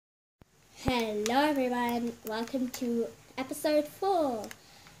Hello everyone, welcome to episode 4,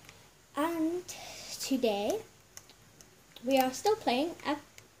 and today we are still playing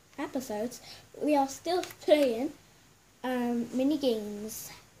mini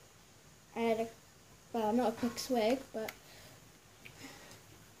games. I had not a quick swig, but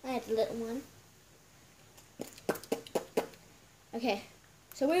I had a little one. Okay,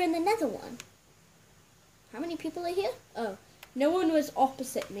 so we're in the nether one. How many people are here? Oh, no one was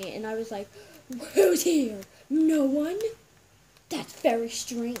opposite me, and I was like, who's here? No one? That's very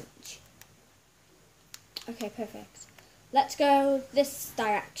strange. Okay, perfect. Let's go this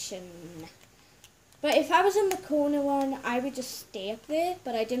direction. But if I was in the corner one, I would just stay up there,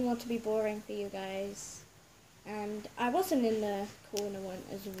 but I didn't want to be boring for you guys. And I wasn't in the corner one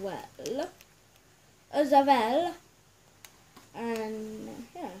as well. And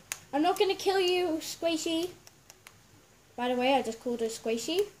yeah. I'm not going to kill you, Squishy. By the way, I just called her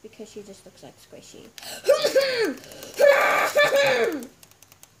Squishy because she just looks like Squishy.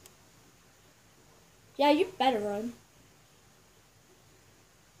 Yeah, you better run.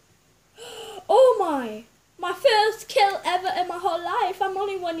 Oh my! My first kill ever in my whole life. I'm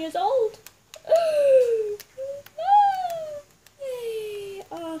only 1 year old.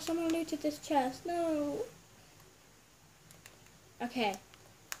 Oh, someone looted this chest. No. Okay.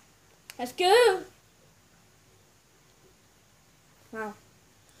 Let's go. Wow.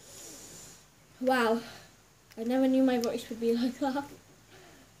 Wow. I never knew my voice would be like that.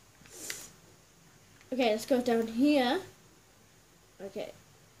 Okay, let's go down here. Okay.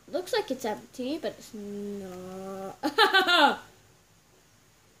 Looks like it's empty, but it's not.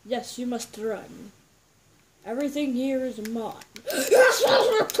 Yes, you must run. Everything here is mine.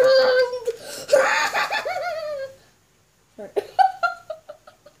 Sorry.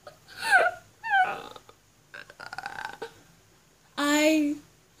 I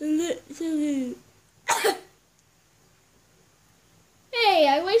literally... Hey,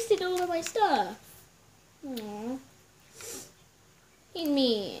 I wasted all of my stuff. Aww. He's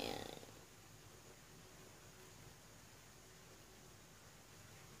mean.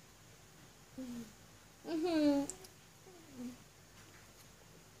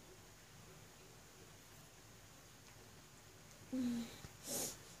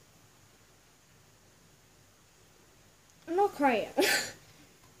 I'm not crying.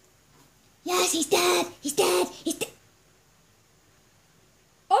 Yes, he's dead. He's dead. He's dead.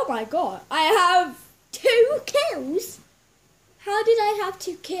 Oh my god. I have 2 kills. How did I have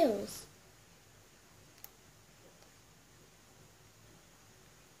 2 kills?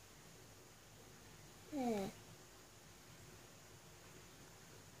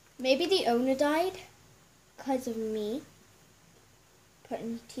 Maybe the owner died because of me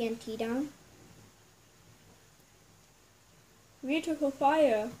putting TNT down. Beautiful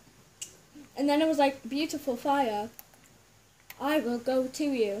fire. And then it was like, beautiful fire, I will go to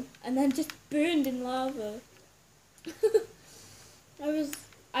you. And then just burned in lava. I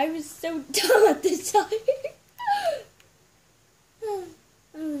was so dumb at this time. That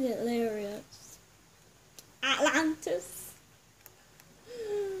was hilarious. Atlantis.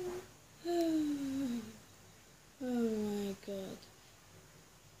 Oh my god.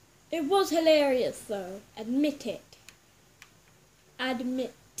 It was hilarious though. Admit it.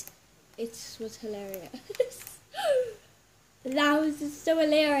 Admit it was hilarious. That was just so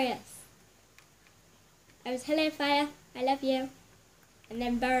hilarious. I was, hello fire, I love you. And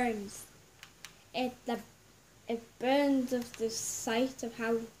then burns. It burns of the sight of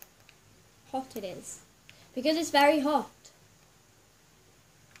how hot it is. Because it's very hot.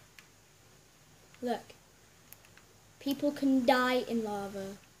 Look. People can die in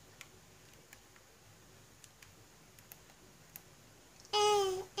lava.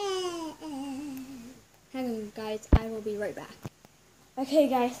 Hang on guys, I will be right back. Okay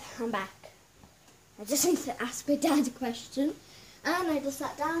guys, I'm back. I just need to ask my dad a question. And I just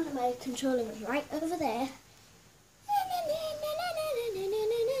sat down and my controller was right over there.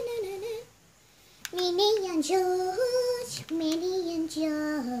 Minnie and George, Minnie and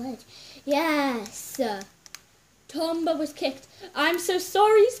George. Yes. Tomba was kicked. I'm so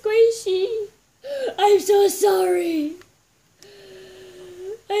sorry, Squishy. I'm so sorry.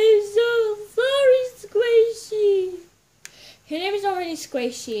 I'm so sorry, Squishy. Her name is already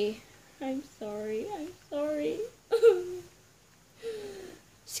Squishy. I'm sorry. I'm sorry.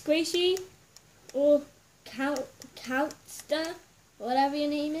 Squishy or Countster, whatever your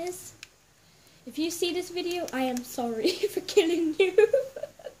name is. If you see this video, I am sorry for killing you.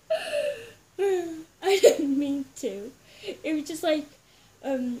 I didn't mean to. It was just like,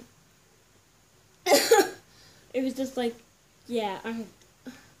 it was just like, yeah,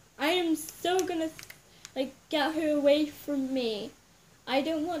 I am so gonna, like, get her away from me. I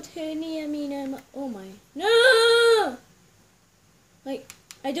don't want her near me no more. Oh my. No! Like,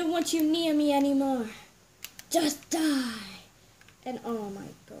 I don't want you near me anymore. Just die. And oh my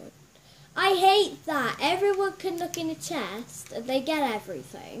god. I hate that. Everyone can look in a chest and they get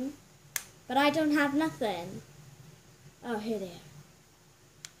everything. But I don't have nothing. Oh, here they are.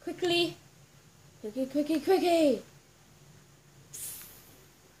 Quickly. Quickly, quickly, quickly.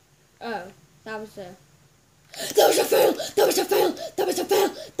 Oh, that was a... That was a fail! That was a fail! That was a fail!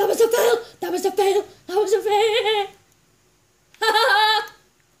 That was a fail! That was a fail! That was a fail!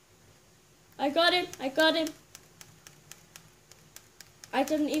 I got him! I got him! I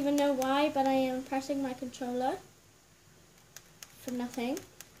don't even know why, but I am pressing my controller for nothing.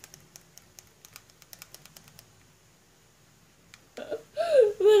 But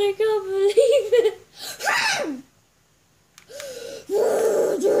I can't believe it!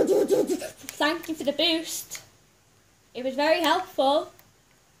 Thank you for the boost. It was very helpful.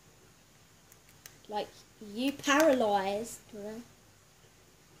 Like, you paralyzed.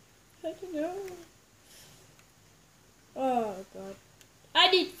 I don't know. Oh god. I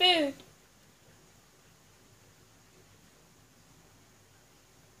need food.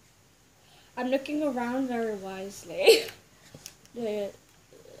 I'm looking around very wisely.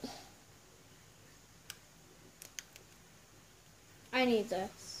 I need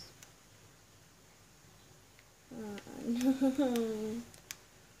this. No.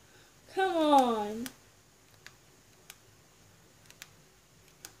 Come on.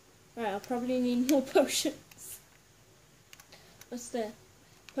 Right, I'll probably need more potions. What's the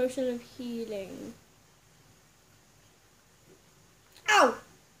potion of healing? Ow!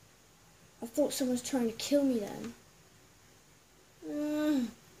 I thought someone was trying to kill me then.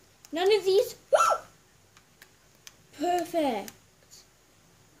 None of these. Perfect.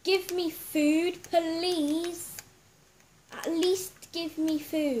 Give me food, please. At least give me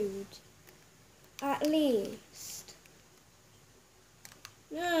food. At least.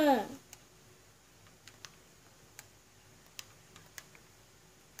 Yeah.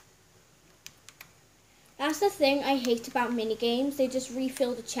 That's the thing I hate about minigames. They just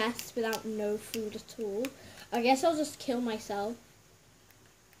refill the chests without no food at all. I guess I'll just kill myself.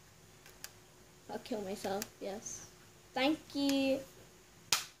 I'll kill myself, yes. Thank you.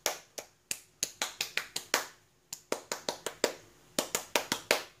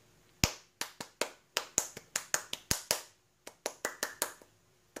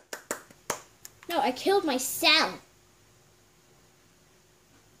 No, I killed myself.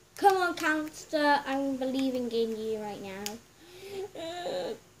 Come on, Counter, I'm believing in you right now.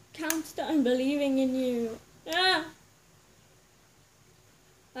 Counter, I'm believing in you.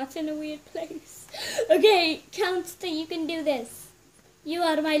 That's in a weird place. Okay, Counter, you can do this. You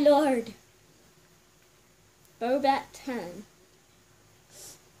are my lord. Bobat 10.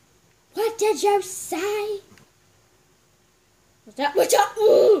 What did you say? What's that? What's up?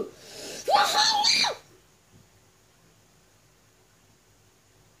 Ooh!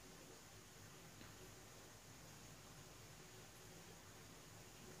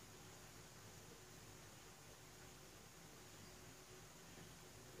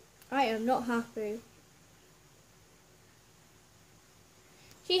 I am not happy.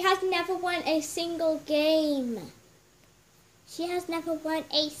 She has never won a single game. She has never won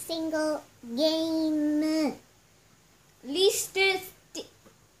a single game. At least this...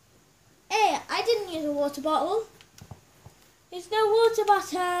 Hey, I didn't use a water bottle. There's no water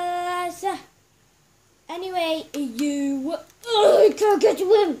bottles. Anyway, you... Oh, I can't get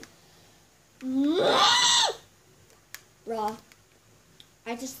to him. Raw.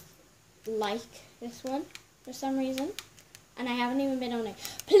 I just like this one for some reason. And I haven't even been on it.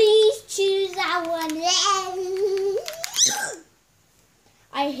 Please choose that one.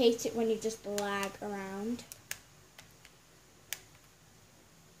 I hate it when you just lag around.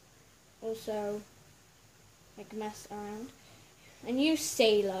 Also, like, mess around. And you,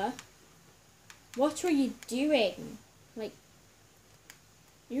 Sailor, what are you doing? Like,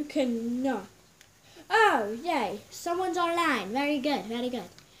 you cannot. Oh, yay. Someone's online. Very good, very good.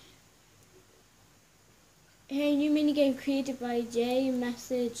 Hey, new minigame created by Jay.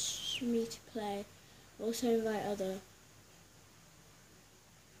 Message me to play. Also invite other.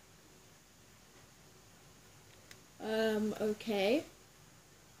 Okay.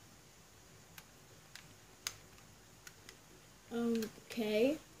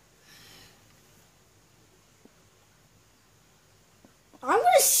 Okay. I'm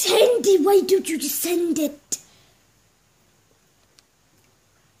gonna send it. Why don't you just send it?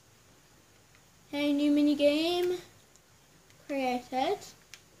 Hey, new minigame created.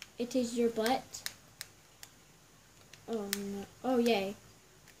 it is your butt. Oh no. Oh yay.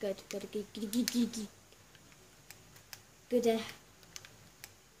 Good. Good.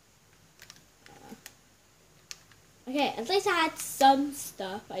 Okay, at least I had some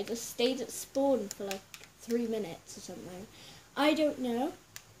stuff. I just stayed at spawn for like 3 minutes or something. I don't know.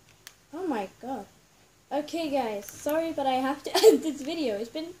 Oh my god. Okay guys, sorry but I have to end this video. It's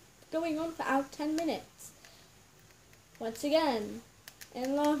been going on for about 10 minutes. Once again,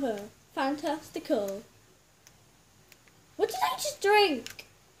 in lava. Fantastical. What did I just drink?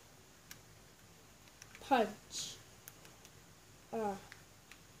 Punch. Oh.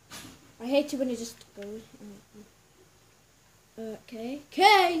 I hate it when it just goes. Okay.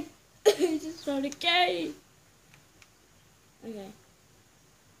 K! I just found a K! Okay.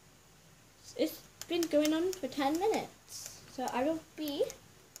 It's been going on for 10 minutes. So I will be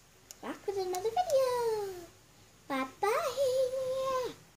back with another video. Bye bye!